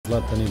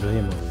Zlatan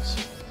Ibrahimovic,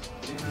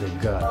 the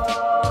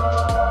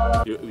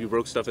god. You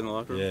broke stuff in the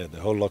locker room? Yeah,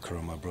 the whole locker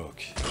room I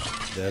broke.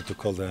 They had to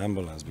call the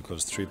ambulance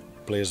because 3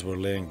 players were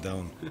laying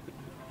down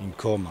in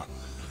coma.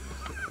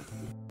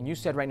 You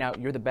said right now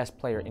you're the best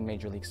player in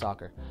Major League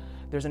Soccer.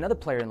 There's another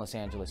player in Los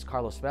Angeles,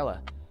 Carlos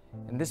Vela.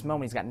 In this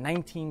moment, he's got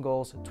 19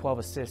 goals, 12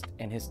 assists,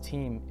 and his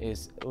team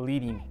is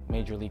leading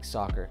Major League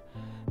Soccer.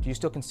 Do you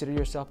still consider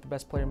yourself the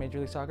best player in Major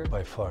League Soccer?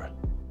 By far.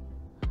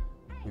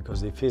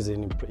 Because if he's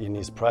in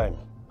his prime,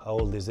 how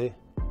old is he?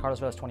 Carlos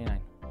Vela's 29.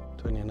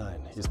 29.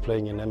 He's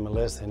playing in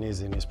MLS and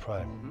he's in his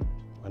prime. Mm-hmm.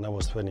 When I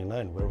was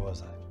 29, where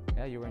was I?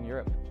 Yeah, you were in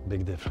Europe.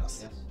 Big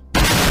difference. Yes.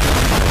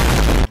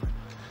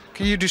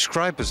 Can you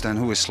describe us then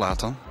who is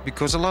Zlatan?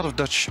 Because a lot of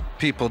Dutch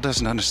people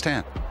doesn't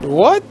understand.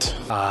 What?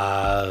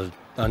 I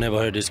never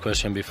heard this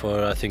question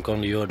before. I think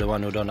only you're the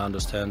one who don't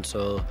understand.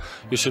 So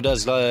you should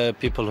ask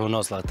people who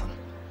know Zlatan.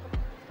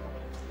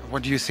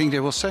 What do you think they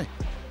will say?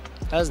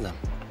 Ask them.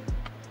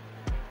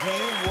 Do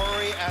you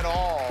worry at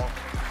all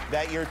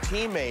that your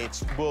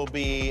teammates will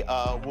be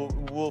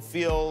will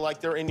feel like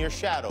they're in your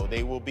shadow?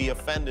 They will be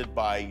offended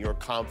by your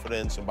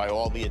confidence and by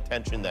all the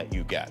attention that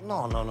you get?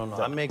 No.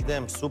 I make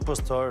them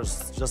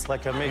superstars just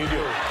like I make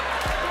you.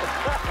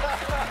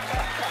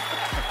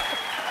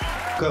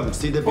 Come,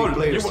 see the big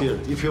players here.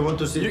 If you want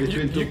to sit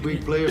between 2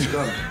 big players,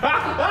 come.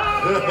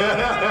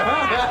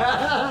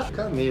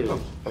 Come here. Oh,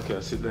 okay,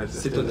 I'll sit there.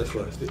 Sit on the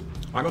floor.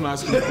 I'm gonna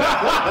ask him.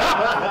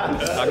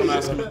 I'm gonna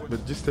ask him.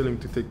 But just tell him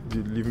to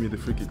leave me the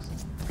free kicks.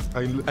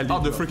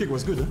 The free kick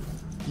was good, huh?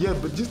 Yeah,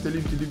 but just tell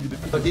him to leave me the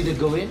free kicks. But did it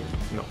go in?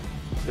 No.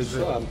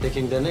 So I'm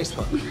taking the next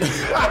one.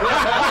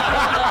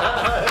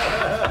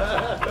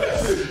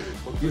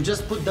 You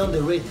just put down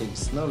the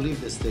ratings. Now leave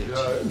the stage.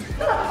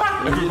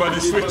 Everybody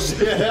switch.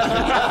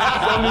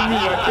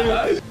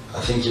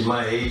 I think in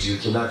my age you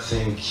cannot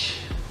think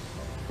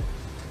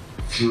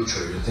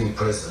future, you think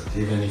present,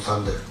 even if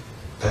I'm the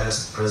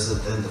past,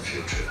 present and the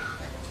future.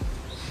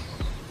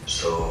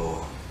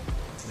 So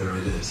there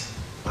it is.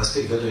 I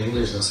speak better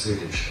English than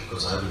Swedish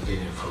because I haven't been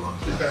here for a long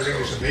time. Det är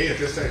English som är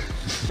det steg.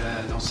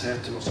 De säger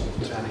att du måste gå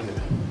på träning nu.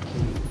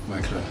 Vad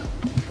är klart?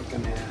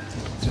 Klockan är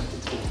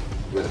 32.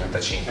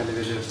 Eller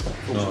vill du?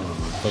 No,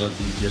 ancora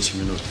 10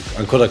 minuti.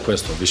 Ancora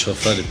questo, vi so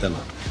fare tema.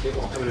 Det är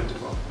 8 minuter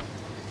kvar.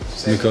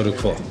 Mica ero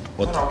qua.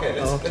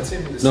 Let's see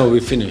this. No, we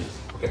finish.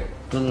 Okay.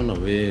 No,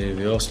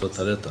 vi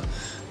avslutar detta.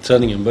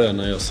 Träningen börjar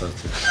när jag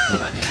satt.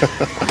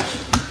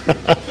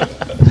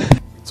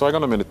 So I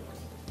got a minute.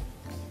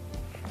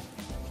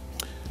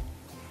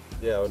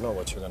 Yeah, I know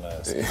what you're gonna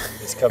ask.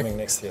 It's coming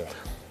next year.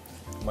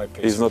 My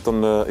pace. He's not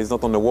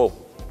on the wall.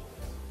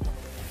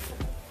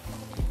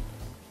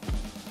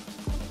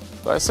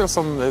 I saw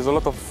there's a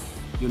lot of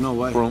You know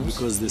why? rooms.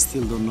 Because they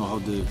still don't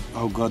know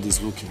how God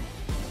is looking.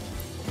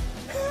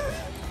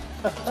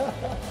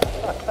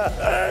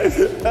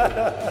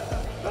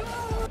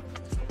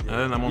 And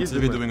then I'm on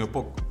TV doing a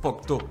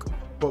POG talk.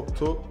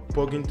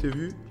 POG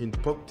interview in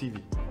POG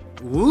TV.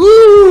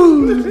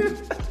 Woo!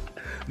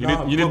 You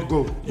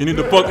need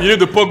the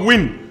POG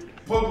win.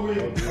 POG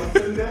win.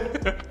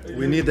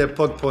 We need the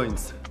POG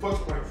points. POG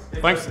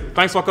points.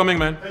 Thanks for coming,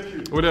 man. Thank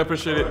you. Really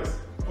appreciate it.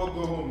 POG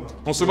go home now.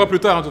 On se voit plus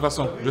tard, de toute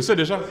façon. Je sais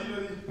déjà.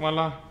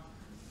 Voilà.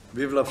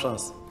 Vive la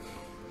France.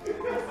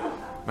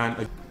 Man.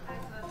 And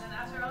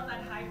after all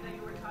that hype that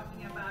you were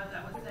talking about,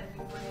 that was said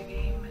before the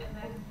game, and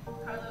then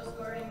Carlos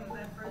scoring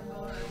that first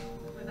goal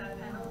with that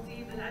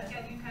penalty, did that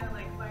get you kind of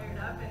like fired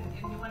up and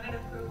you wanted to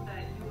prove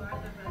that you are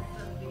the best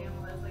of the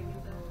MLS, like you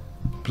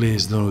said?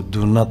 Please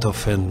do not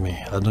offend me.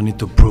 I don't need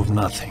to prove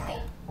nothing.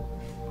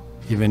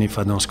 Even if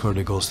I don't score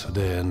the goals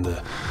today, and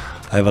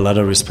I have a lot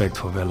of respect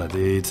for Vela.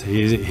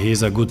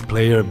 He's a good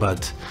player,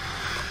 but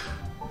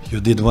you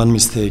did one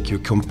mistake. You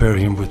compare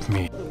him with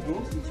me.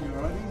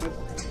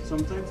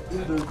 Sometimes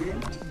in the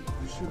game,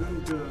 you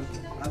shouldn't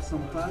have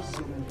some pass,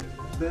 some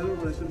better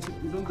relationship.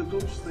 Even the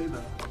coach say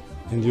that.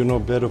 And you know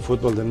better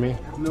football than me?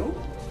 No,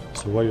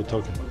 So why are you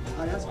talking?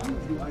 I ask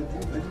you, I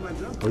do my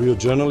job. Are you a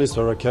journalist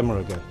or a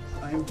camera guy?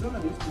 I am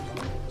journalist.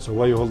 So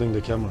why are you holding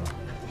the camera?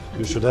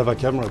 You should have a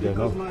camera guy,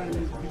 no?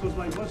 Because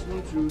my boss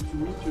wants you to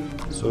meet you.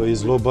 So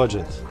he's low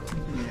budget.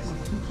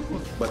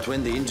 But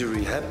when the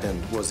injury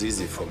happened, it was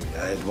easy for me.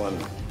 I had one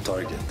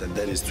target, and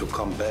that is to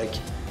come back,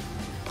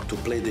 to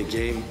play the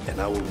game, and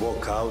I will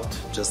walk out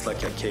just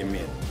like I came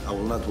in. I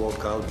will not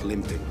walk out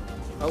limping.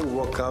 I will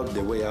walk out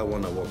the way I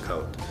want to walk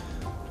out.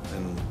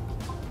 And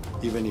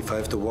even if I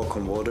have to walk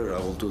on water, I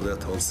will do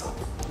that also.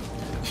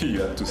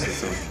 You have to say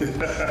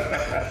something.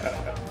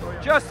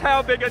 Just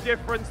how big a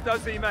difference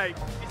does he make?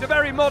 He's a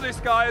very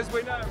modest guy, as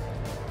we know.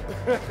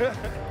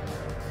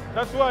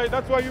 That's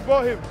why you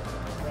bought him.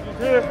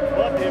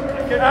 Bought him.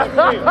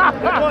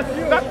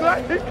 That's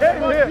why he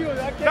came here.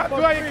 That's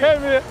why he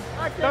came here.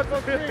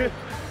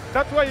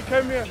 That's why he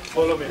came here.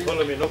 Follow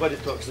me. Nobody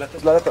talks.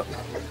 Zlatan.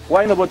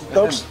 Why nobody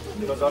talks?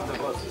 Because I'm the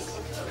boss.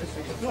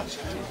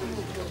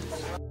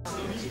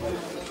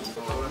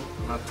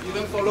 You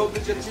don't follow the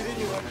TV,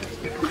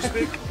 you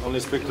speak? Only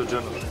speak to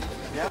journalists.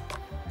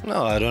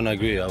 No, I don't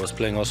agree. I was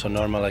playing also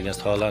normal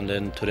against Holland,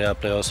 and today I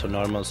play also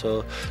normal.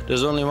 So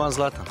there's only one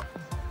Zlatan.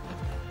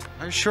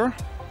 Are you sure?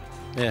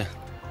 Yeah.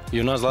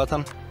 You know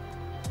Zlatan?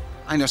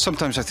 I know.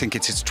 Sometimes I think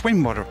it's his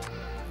twin brother,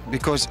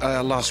 because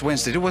last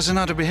Wednesday there was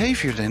another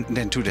behavior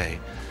than today.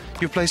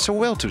 You played so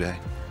well today.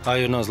 How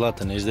you know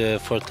Zlatan? It's the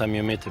fourth time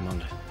you meet him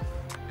only.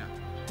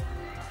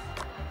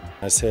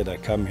 I said I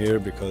come here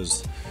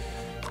because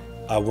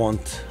I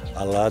want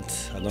a lot.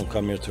 I don't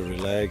come here to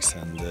relax,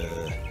 and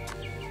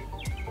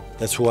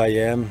that's who I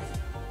am.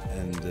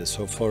 And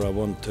so far I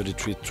won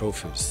 33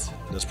 trophies.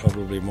 That's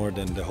probably more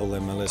than the whole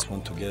MLS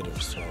won together.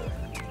 So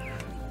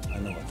I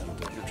know what I'm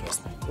doing,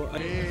 trust me.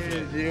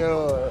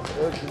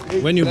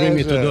 When you bring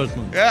me to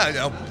Dortmund. Yeah,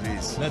 no,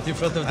 please. Not in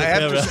front of the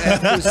camera. I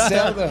have to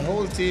sell the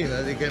whole team.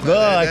 No,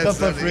 I come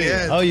for free.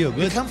 Yes. How are you?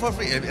 Good? You come for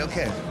free.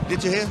 Okay.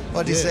 Did you hear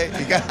what he said?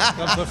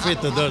 Come for free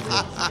to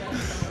Dortmund.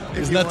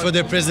 It's not for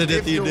the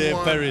president in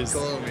Paris.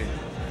 Call me.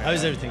 How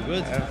is everything?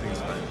 Good? Everything's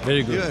fine.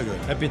 Very good. You are good.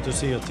 Happy to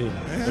see your team.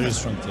 Very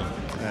strong team.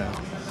 Yeah.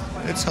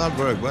 It's hard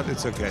work, but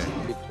it's okay.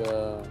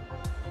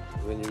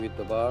 When you hit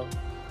the bar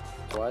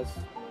twice,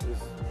 this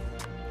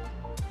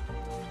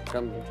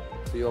come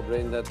to your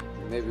brain that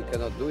maybe you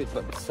cannot do it,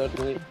 but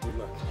certainly good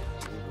luck.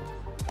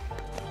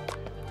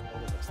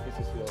 This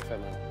is your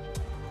family.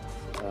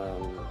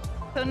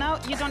 So now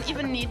you don't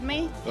even need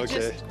me. You Okay.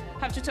 just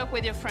have to talk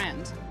with your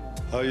friend.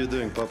 How are you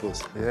doing,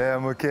 Papus? Yeah,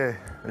 I'm okay.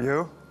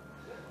 You?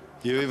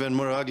 You're even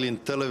more ugly in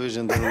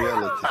television than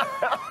reality.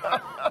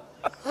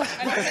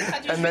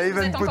 And I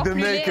even put the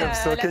makeup,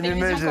 so can you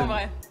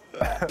imagine?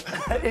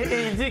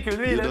 Il dit que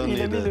lui, You don't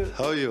il a need mis le... that.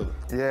 How are you?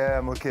 Yeah,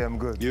 I'm okay, I'm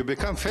good. You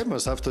become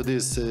famous after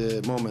this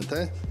moment,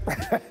 eh?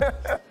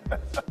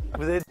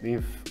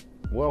 You've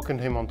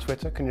welcomed him on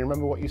Twitter. Can you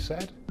remember what you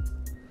said?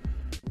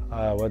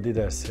 What did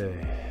I say?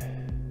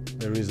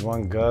 There is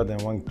one God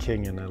and one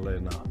king in LA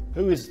now.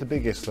 Who is the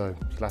biggest, though?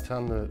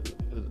 Zlatan,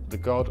 the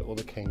god or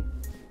the king?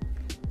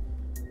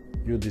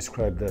 You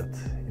describe that.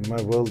 In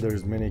my world,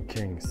 there's many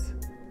kings,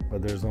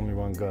 but there's only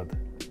one God.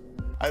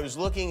 I was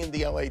looking in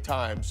the LA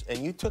Times, and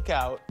you took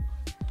out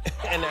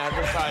an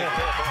advertisement.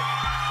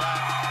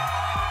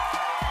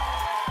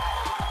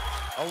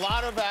 A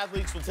lot of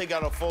athletes will take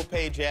out a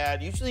full-page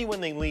ad. Usually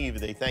when they leave,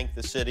 they thank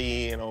the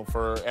city, you know,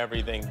 for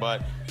everything.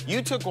 But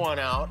you took one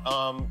out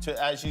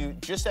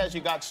just as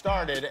you got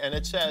started, and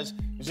it says,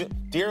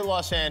 "Dear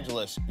Los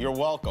Angeles, you're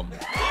welcome."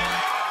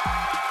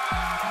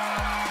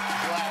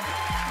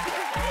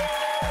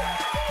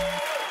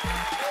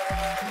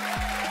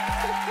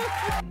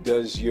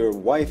 Does your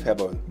wife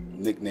have a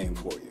nickname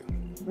for you?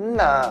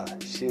 Nah,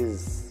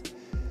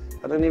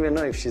 I don't even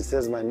know if she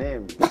says my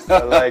name.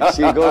 So, like,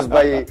 she goes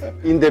by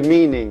in the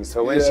meaning.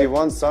 So when she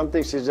wants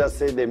something, she just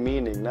say the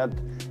meaning, not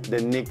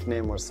the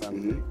nickname or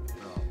something.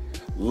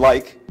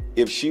 Like,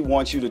 if she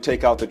wants you to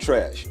take out the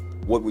trash,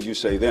 what would you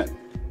say then?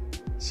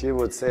 She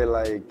would say,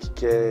 like,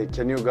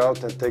 can you go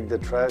out and take the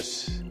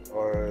trash?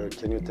 Or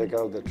can you take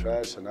out the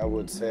trash? And I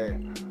would say,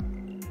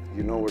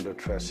 you know where the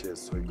trash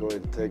is, so go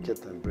and take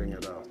it and bring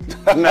it out.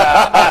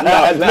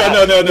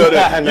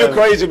 No. You're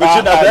crazy, but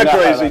you're not that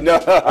crazy. No.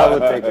 I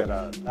would take it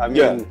out. I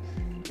mean,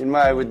 in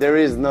my, there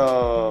is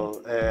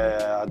no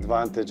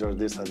advantage or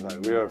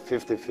disadvantage. We are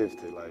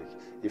 50-50. Like,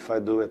 if I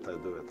do it, I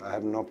do it. I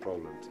have no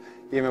problems.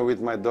 Even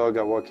with my dog,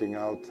 I'm walking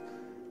out.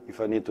 If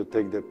I need to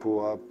take the poo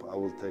up, I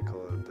will take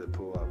the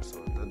poo up.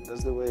 So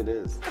that's the way it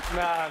is.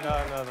 No.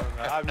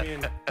 I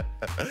mean,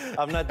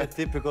 I'm not the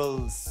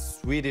typical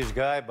Swedish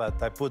guy,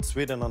 but I put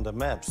Sweden on the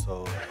map,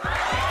 so.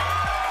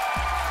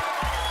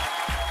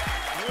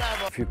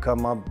 If you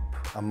come up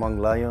among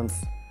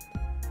lions,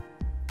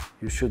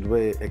 you should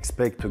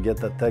expect to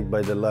get attacked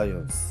by the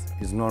lions.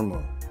 It's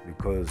normal,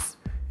 because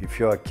if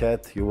you're a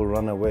cat, you will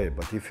run away.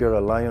 But if you're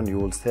a lion, you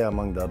will stay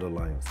among the other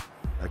lions.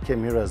 I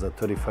came here as a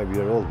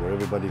 35-year-old where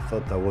everybody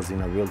thought I was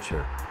in a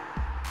wheelchair.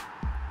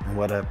 And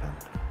what happened?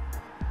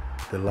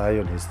 The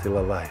lion is still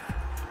alive.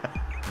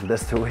 And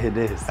that's the way it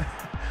is.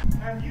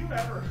 Have you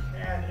ever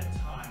had a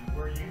time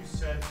where you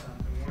said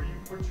something, where you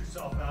put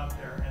yourself out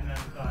there and then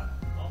thought,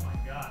 oh my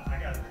God, I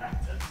gotta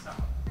back this up?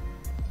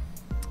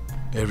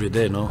 Every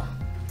day, no?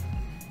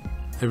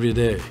 Every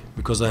day.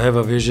 Because I have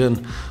a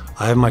vision,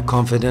 I have my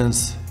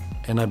confidence,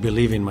 and I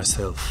believe in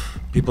myself.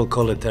 People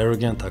call it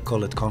arrogant, I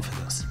call it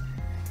confidence.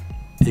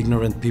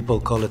 Ignorant people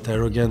call it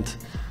arrogant,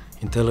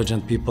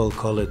 intelligent people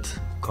call it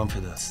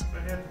confidence.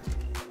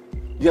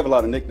 You have a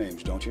lot of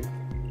nicknames, don't you?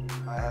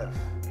 I have.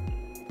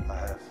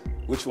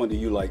 Which one do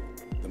you like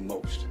the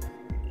most?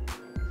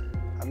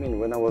 I mean,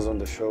 when I was on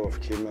the show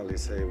of Kimmel, he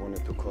said he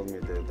wanted to call me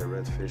the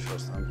red fish or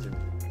something.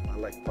 I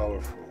like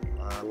powerful.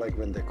 I like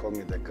when they call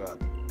me the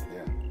God.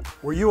 Yeah.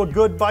 Were you a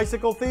good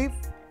bicycle thief?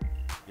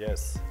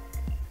 Yes,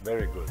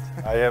 very good.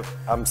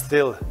 I'm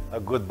still a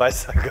good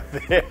bicycle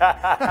thief.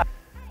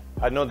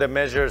 I know the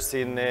measures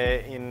in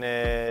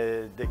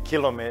the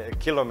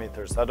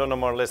kilometers. I don't know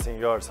more or less in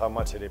yours how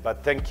much it is,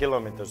 but 10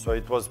 kilometers. So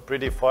it was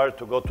pretty far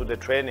to go to the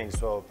training.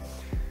 So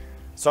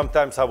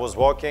sometimes I was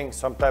walking,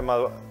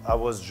 sometimes I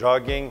was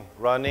jogging,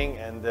 running,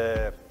 and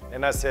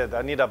and I said,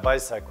 I need a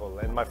bicycle.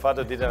 And my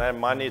father didn't have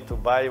money to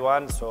buy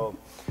one, so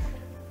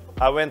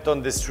I went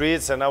on the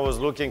streets and I was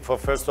looking for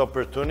first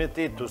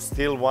opportunity to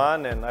steal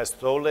one, and I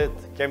stole it,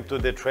 came to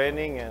the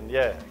training, and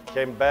yeah,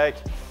 came back.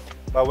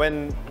 But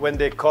when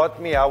they caught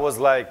me, I was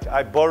like,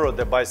 I borrowed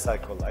the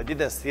bicycle. I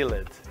didn't steal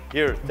it.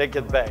 Here, take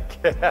it back.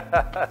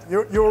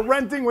 You were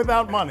renting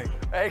without money.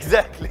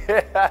 Exactly.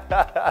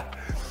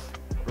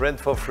 Rent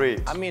for free.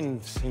 I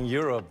mean, in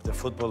Europe, the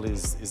football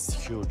is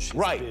huge.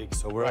 It's big.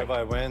 So wherever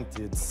I went,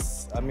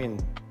 I mean,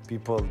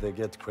 people, they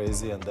get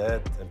crazy and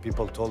that. And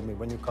people told me,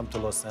 when you come to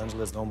Los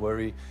Angeles, don't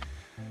worry.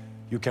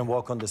 You can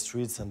walk on the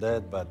streets and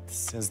that. But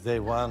since day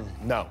one,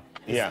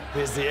 it's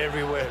busy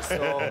everywhere.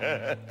 So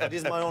that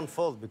is my own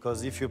fault,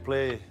 because if you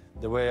play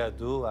the way I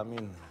do, I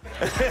mean...